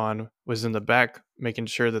Carthon was in the back making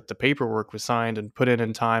sure that the paperwork was signed and put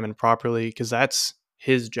in time and properly, because that's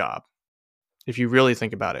his job. If you really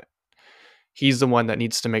think about it, he's the one that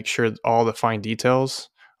needs to make sure all the fine details,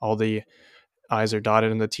 all the I's are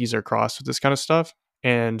dotted and the T's are crossed with this kind of stuff.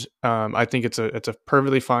 And I think it's a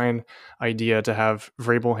perfectly fine idea to have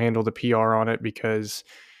Vrabel handle the PR on it, because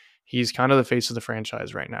he's kind of the face of the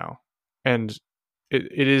franchise right now. And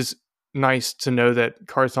it is nice to know that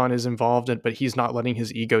Carthon is involved in, but he's not letting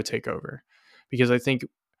his ego take over. Because I think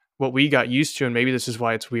what we got used to, and maybe this is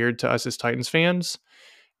why it's weird to us as Titans fans,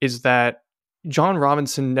 is that John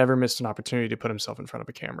Robinson never missed an opportunity to put himself in front of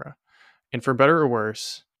a camera. And for better or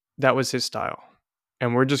worse, that was his style.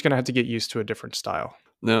 And we're just going to have to get used to a different style.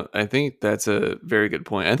 No, I think that's a very good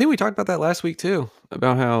point. I think we talked about that last week too,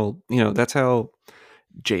 about how, that's how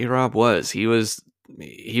J-Rob was. He was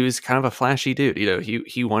kind of a flashy dude.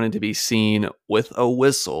 He wanted to be seen with a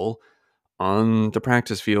whistle on the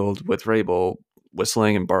practice field with Vrabel,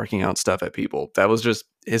 whistling and barking out stuff at people. That was just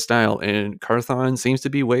his style. And Carthon seems to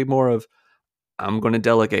be way more of, I'm going to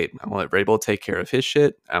delegate. I want Vrabel to take care of his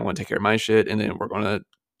shit. I want to take care of my shit. And then we're going to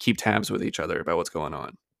keep tabs with each other about what's going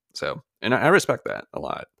on. So, and I respect that a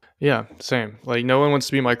lot. Yeah, same. Like, no one wants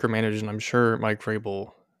to be micromanaged, and I'm sure Mike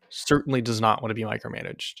Vrabel certainly does not want to be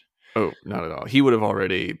micromanaged. Oh, not at all. He would have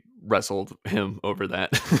already wrestled him over that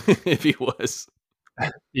if he was.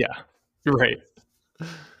 Yeah, you're right.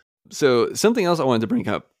 So something else I wanted to bring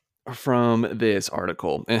up from this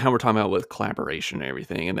article and how we're talking about with collaboration and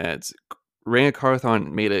everything, and that's Rand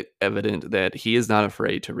Carthon made it evident that he is not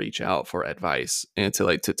afraid to reach out for advice and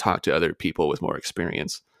to talk to other people with more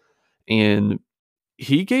experience. And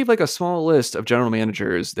he gave like a small list of general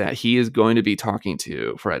managers that he is going to be talking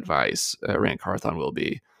to for advice. Rand Carthon will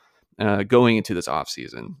be going into this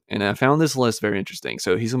offseason. And I found this list very interesting.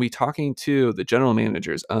 So he's going to be talking to the general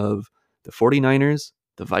managers of the 49ers,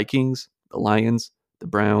 the Vikings, the Lions, the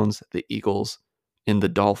Browns, the Eagles, and the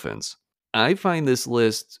Dolphins. I find this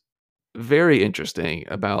list very interesting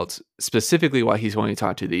about specifically why he's going to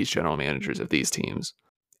talk to these general managers of these teams.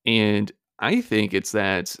 And I think it's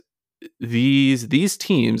that these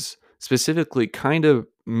teams specifically kind of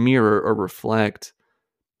mirror or reflect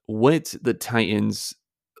what the Titans,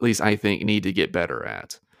 at least I think, need to get better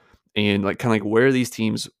at, and like kind of like where these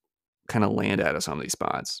teams kind of land at some of these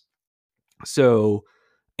spots. So,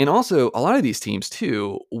 and also a lot of these teams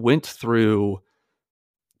too went through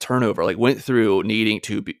turnover, like went through needing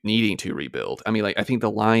to rebuild. I mean, like I think the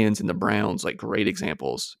Lions and the Browns, like great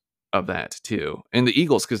examples of that too, and the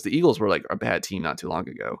Eagles, because the Eagles were like a bad team not too long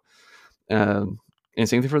ago. And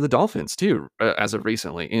same thing for the Dolphins too, as of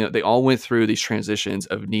recently. You know, they all went through these transitions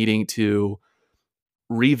of needing to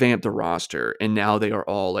revamp the roster, and now they are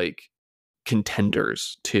all like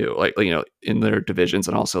contenders too, like, you know, in their divisions,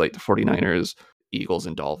 and also like the 49ers, Eagles,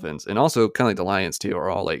 and Dolphins, and also kind of like the Lions too, are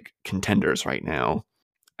all like contenders right now.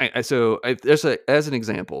 As an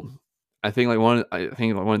example, I think one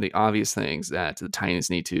of the obvious things that the Titans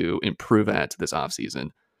need to improve at this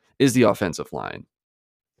offseason is the offensive line.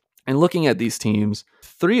 And looking at these teams,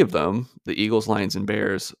 3 of them, the Eagles, Lions, and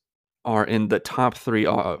Bears, are in the top 3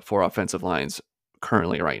 for offensive lines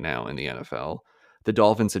currently right now in the NFL. The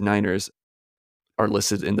Dolphins and Niners are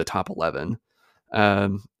listed in the top 11.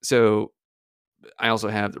 So I also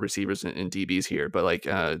have the receivers and DBs here, but like,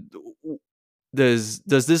 does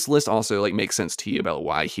this list also like make sense to you about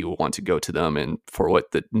why he will want to go to them and for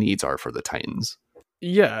what the needs are for the Titans?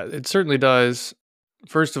 Yeah, it certainly does.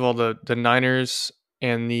 First of all, the Niners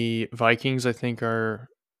and the Vikings, I think, are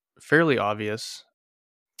fairly obvious.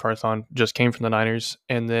 Carthon just came from the Niners,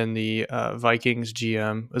 and then the Vikings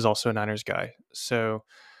GM is also a Niners guy. So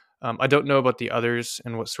I don't know about the others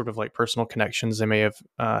and what sort of like personal connections they may have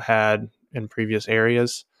had in previous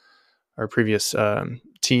areas or previous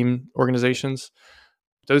team organizations.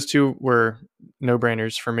 Those 2 were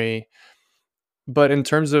no-brainers for me. But in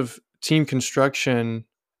terms of team construction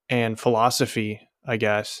and philosophy, I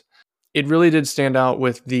guess, it really did stand out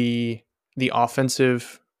with the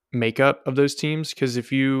offensive makeup of those teams. Because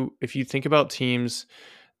if you think about teams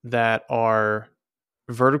that are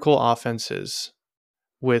vertical offenses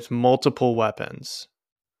with multiple weapons,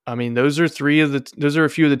 I mean, those are a few of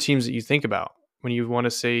the teams that you think about when you want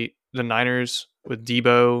to say the Niners with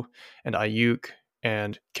Debo and Ayuk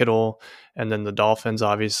and Kittle, and then the Dolphins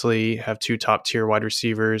obviously have 2 top tier wide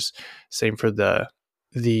receivers. Same for the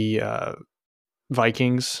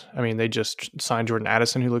Vikings. I mean, they just signed Jordan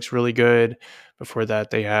Addison, who looks really good. Before that,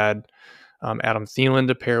 they had Adam Thielen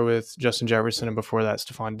to pair with Justin Jefferson, and before that,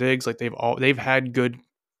 Stephon Diggs. Like they've had good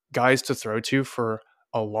guys to throw to for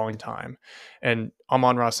a long time. And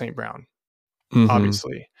Amon-Ra St. Brown,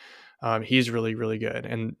 obviously, he's really, really good.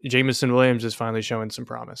 And Jamison Williams is finally showing some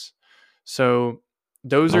promise. So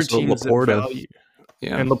those are teams that value.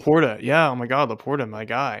 Yeah. And Laporta. Yeah. Oh my God. Laporta, my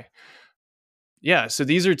guy. Yeah. So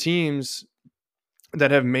these are teams that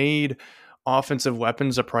have made offensive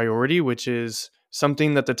weapons a priority, which is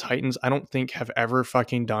something that the Titans, I don't think, have ever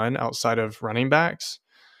fucking done outside of running backs.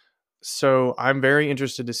 So I'm very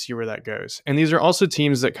interested to see where that goes. And these are also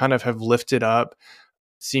teams that kind of have lifted up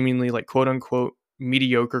seemingly like quote unquote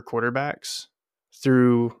mediocre quarterbacks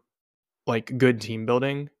through like good team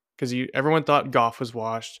building. Because everyone thought Goff was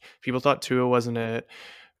washed. People thought Tua wasn't it.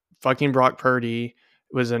 Fucking Brock Purdy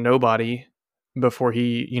was a nobody before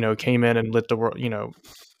he, came in and lit the world,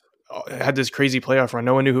 had this crazy playoff run.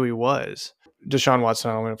 No one knew who he was. Deshaun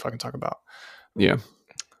Watson, I don't want to fucking talk about. Yeah.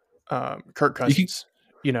 Kirk Cousins,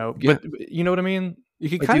 yeah. But you know what I mean?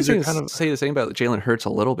 You could kind of say the same about Jalen Hurts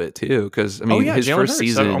a little bit too. Because, I mean, his first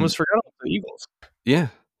season. I almost forgot about the Eagles. Yeah.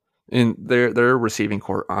 And their receiving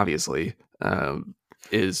core, obviously,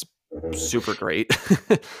 is super great.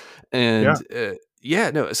 And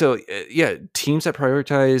teams that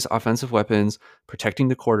prioritize offensive weapons, protecting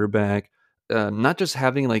the quarterback, not just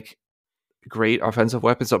having like great offensive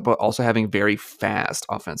weapons, but also having very fast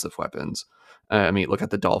offensive weapons. I mean, look at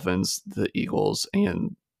the Dolphins, the Eagles,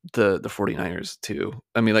 and the 49ers too.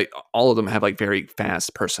 I mean, like all of them have like very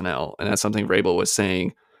fast personnel, and that's something Vrabel was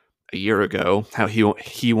saying a year ago, how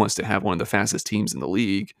he wants to have one of the fastest teams in the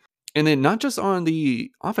league. And then not just on the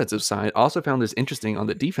offensive side, I also found this interesting on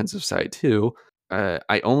the defensive side too.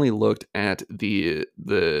 I only looked at the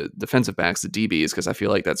defensive backs, the DBs, because I feel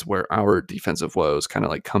like that's where our defensive woes kind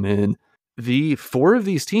of like come in. The 4 of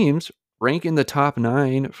these teams rank in the top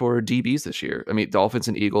 9 for DBs this year. I mean, Dolphins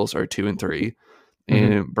and Eagles are 2 and 3,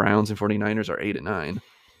 and Browns and 49ers are 8 and 9.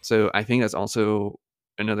 So I think that's also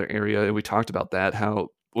another area, and we talked about that, how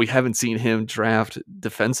we haven't seen him draft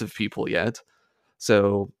defensive people yet.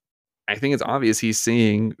 So I think it's obvious he's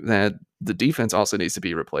seeing that the defense also needs to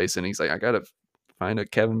be replaced, and he's like, I gotta find a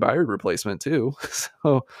Kevin Byard replacement too.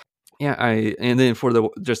 So yeah, and then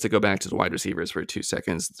just to go back to the wide receivers for 2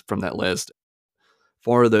 seconds from that list,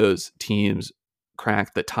 4 of those teams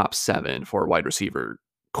cracked the top 7 for wide receiver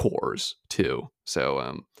cores too.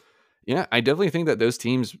 So yeah, I definitely think that those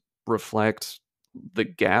teams reflect the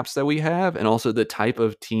gaps that we have, and also the type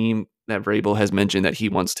of team that Vrabel has mentioned that he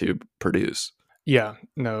wants to produce. Yeah,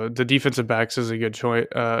 no, the defensive backs is a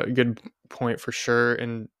good point for sure.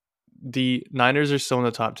 And the Niners are still in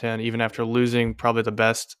the top 10, even after losing probably the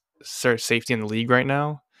best safety in the league right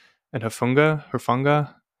now, and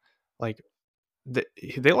Hufanga, like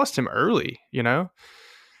they lost him early.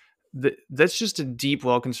 That's just a deep,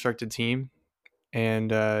 well-constructed team,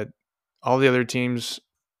 and all the other teams,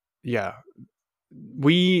 yeah,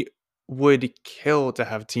 we would kill to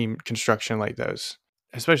have team construction like those,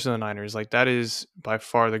 especially the Niners. Like that is by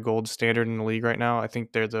far the gold standard in the league right now. I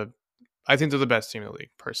think they're the best team in the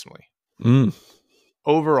league, personally.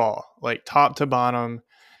 Overall, like top to bottom,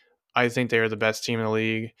 I think they are the best team in the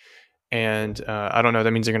league. And I don't know if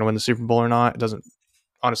that means they're going to win the Super Bowl or not. It doesn't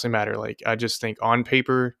honestly matter. Like I just think on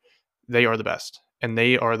paper, they are the best, and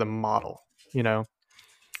they are the model. They're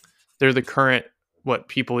the current what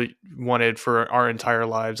people wanted for our entire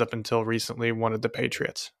lives up until recently wanted the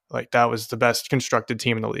Patriots. Like that was the best constructed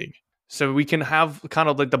team in the league. So we can have kind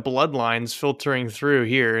of like the bloodlines filtering through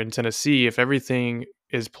here in Tennessee. If everything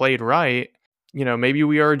is played right, maybe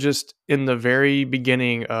we are just in the very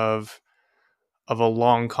beginning of a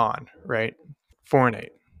long con, right? 4-8.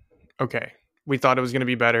 Okay. We thought it was going to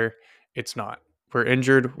be better. It's not. We're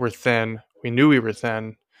injured. We're thin. We knew we were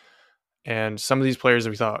thin. And some of these players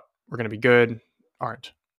that we thought were going to be good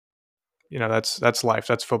aren't. That's life.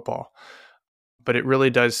 That's football. But it really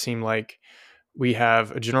does seem like we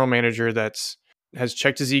have a general manager has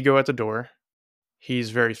checked his ego at the door. He's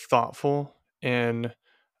very thoughtful in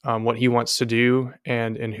what he wants to do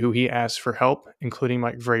and in who he asks for help, including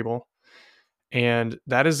Mike Vrabel. And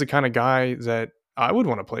that is the kind of guy that I would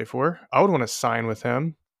want to play for. I would want to sign with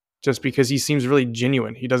him just because he seems really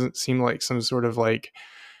genuine. He doesn't seem like some sort of like,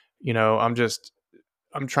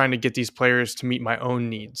 I'm trying to get these players to meet my own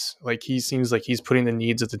needs. Like he seems like he's putting the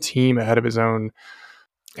needs of the team ahead of his own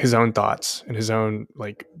thoughts and his own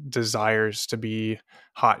like desires to be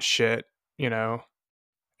hot shit, a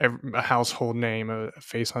household name, a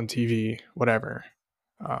face on TV, whatever.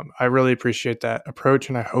 I really appreciate that approach,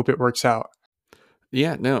 and I hope it works out.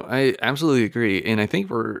 Yeah, no, I absolutely agree. And I think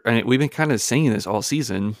we've been kind of saying this all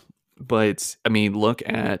season, but I mean, look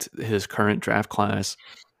at his current draft class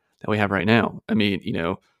that we have right now. I mean,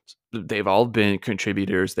 they've all been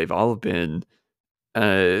contributors. They've all been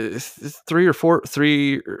three or four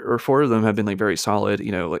of them have been like very solid,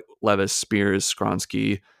 like Levis, Spears,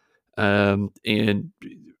 Skronsky, and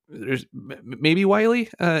there's maybe Wiley.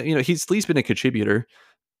 He's at least been a contributor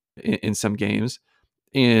in some games.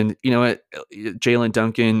 And Jalen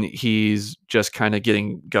Duncan, he's just kind of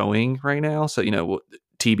getting going right now. So,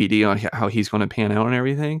 TBD on how he's going to pan out and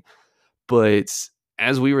everything. But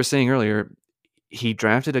as we were saying earlier, he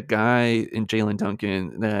drafted a guy in Jalen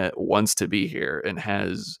Duncan that wants to be here and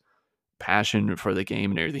has passion for the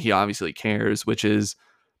game and everything. He obviously cares, which is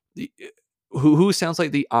who sounds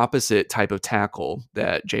like the opposite type of tackle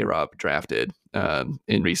that J-Rob drafted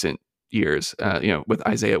in recent years, with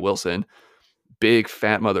Isaiah Wilson. Big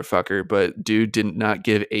fat motherfucker, but dude did not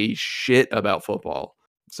give a shit about football.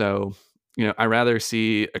 So, I rather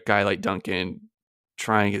see a guy like Duncan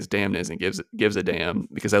trying his damnness and gives a damn,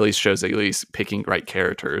 because at least shows at least picking right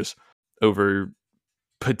characters over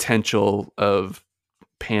potential of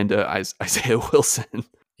Panda Isaiah Wilson.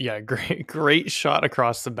 Yeah, great shot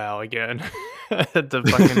across the bow again. the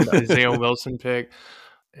fucking Isaiah Wilson pick.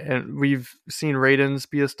 And we've seen Radens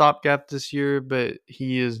be a stopgap this year, but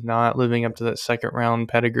he is not living up to that second round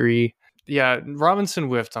pedigree. Yeah, Robinson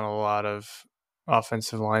whiffed on a lot of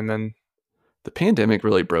offensive linemen. The pandemic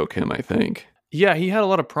really broke him, I think. Yeah, he had a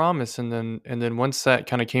lot of promise, and then once that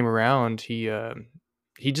kind of came around, he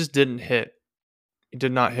just didn't hit. He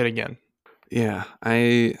did not hit again. Yeah,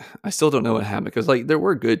 I still don't know what happened because like there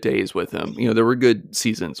were good days with him. There were good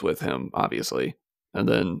seasons with him, obviously, and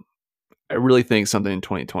then I really think something in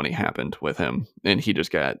 2020 happened with him, and he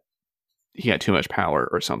had too much power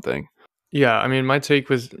or something. Yeah, I mean, my take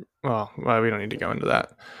was, well, we don't need to go into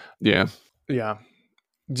that. Yeah. Yeah.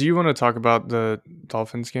 Do you want to talk about the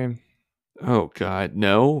Dolphins game? Oh God,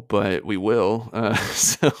 no, but we will.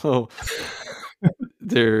 So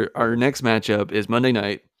our next matchup is Monday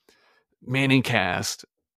night. Manning cast,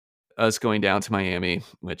 us going down to Miami,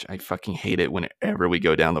 which I fucking hate it whenever we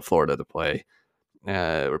go down to Florida to play.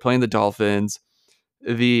 We're playing the Dolphins.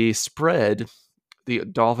 The spread, the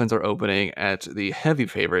Dolphins are opening at the heavy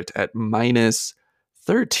favorite at minus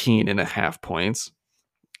 13.5 points.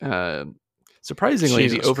 Surprisingly,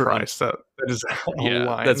 Jesus the over Christ, that is a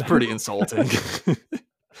line. that's pretty insulting.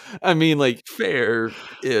 I mean, like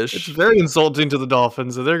fair-ish. It's very insulting to the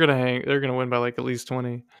Dolphins. So they're gonna win by like at least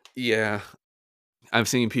 20. Yeah. I've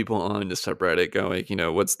seen people on the subreddit going,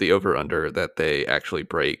 what's the over-under that they actually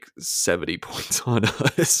break 70 points on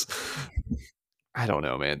us? I don't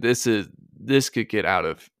know, man. This could get out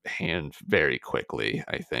of hand very quickly,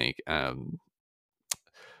 I think.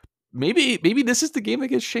 Maybe this is the game that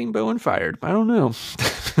gets Shane Bowen fired. I don't know.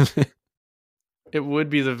 It would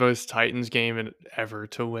be the most Titans game ever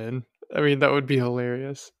to win. I mean, that would be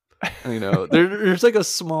hilarious. There's like a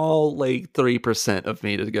small 3% of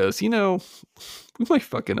me that goes, we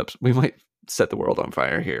might set the world on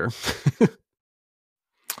fire here. So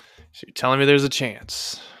you're telling me there's a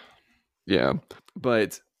chance? Yeah,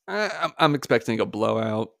 but I'm expecting a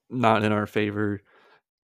blowout, not in our favor.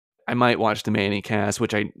 I might watch the Manning cast,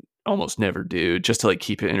 which I almost never do, just to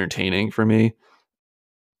keep it entertaining for me.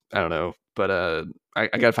 I don't know, but I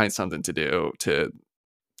gotta find something to do to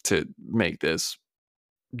make this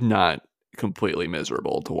not completely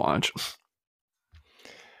miserable to watch.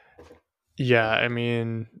 Yeah, I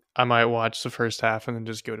mean, I might watch the first half and then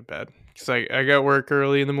just go to bed because I got work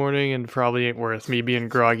early in the morning and probably ain't worth me being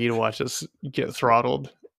groggy to watch us get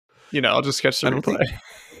throttled. I'll just catch the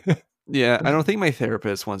replay. Yeah, I don't think my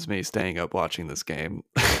therapist wants me staying up watching this game.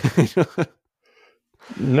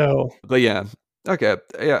 No, but yeah, okay,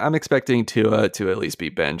 yeah, I'm expecting to at least be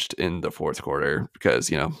benched in the fourth quarter because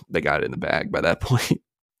they got it in the bag by that point.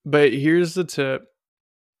 But here's the tip: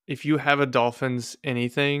 if you have a Dolphins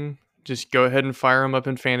anything, just go ahead and fire them up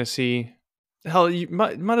in fantasy. Hell, you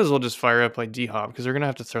might as well just fire up like D-Hop because they're gonna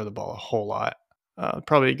have to throw the ball a whole lot.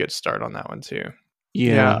 Probably a good start on that one too.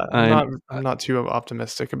 Yeah, I'm not too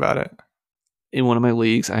optimistic about it. In one of my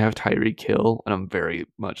leagues, I have Tyreek Hill, and I'm very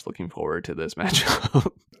much looking forward to this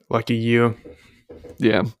matchup. Lucky you.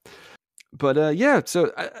 Yeah, but yeah.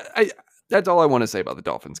 So I that's all I want to say about the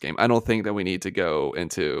Dolphins game. I don't think that we need to go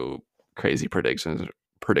into crazy predictions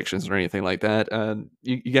or anything like that.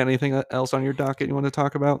 You got anything else on your docket you want to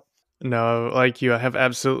talk about? No, like you, I have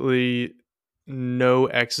absolutely no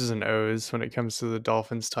X's and O's when it comes to the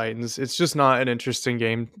Dolphins Titans. It's just not an interesting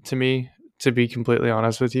game to me, to be completely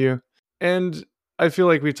honest with you. And I feel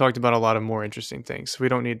like we've talked about a lot of more interesting things. We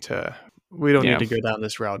don't need to go down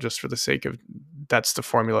this route just for the sake of that's the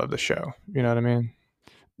formula of the show. You know what I mean?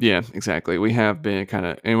 Yeah, exactly. We have been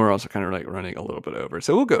and we're also kind of running a little bit over.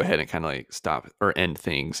 So we'll go ahead and kind of stop or end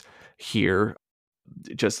things here.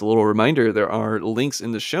 Just a little reminder, there are links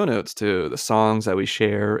in the show notes to the songs that we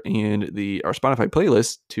share and our Spotify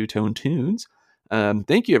playlist, Two Tone Tunes.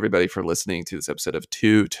 Thank you everybody for listening to this episode of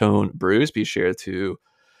Two Tone Brews. Be sure to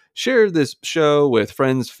share this show with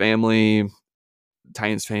friends, family,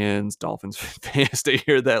 Titans fans, Dolphins fans to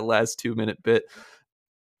hear that last 2-minute bit.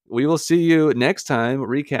 We will see you next time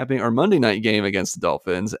recapping our Monday night game against the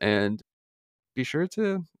Dolphins, and be sure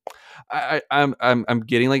to I'm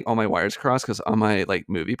getting all my wires crossed because on my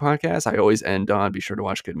movie podcast I always end on be sure to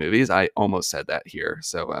watch good movies. I almost said that here,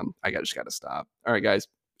 so I just gotta stop. All right, guys,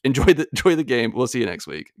 enjoy the game. We'll see you next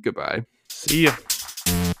week. Goodbye. See ya.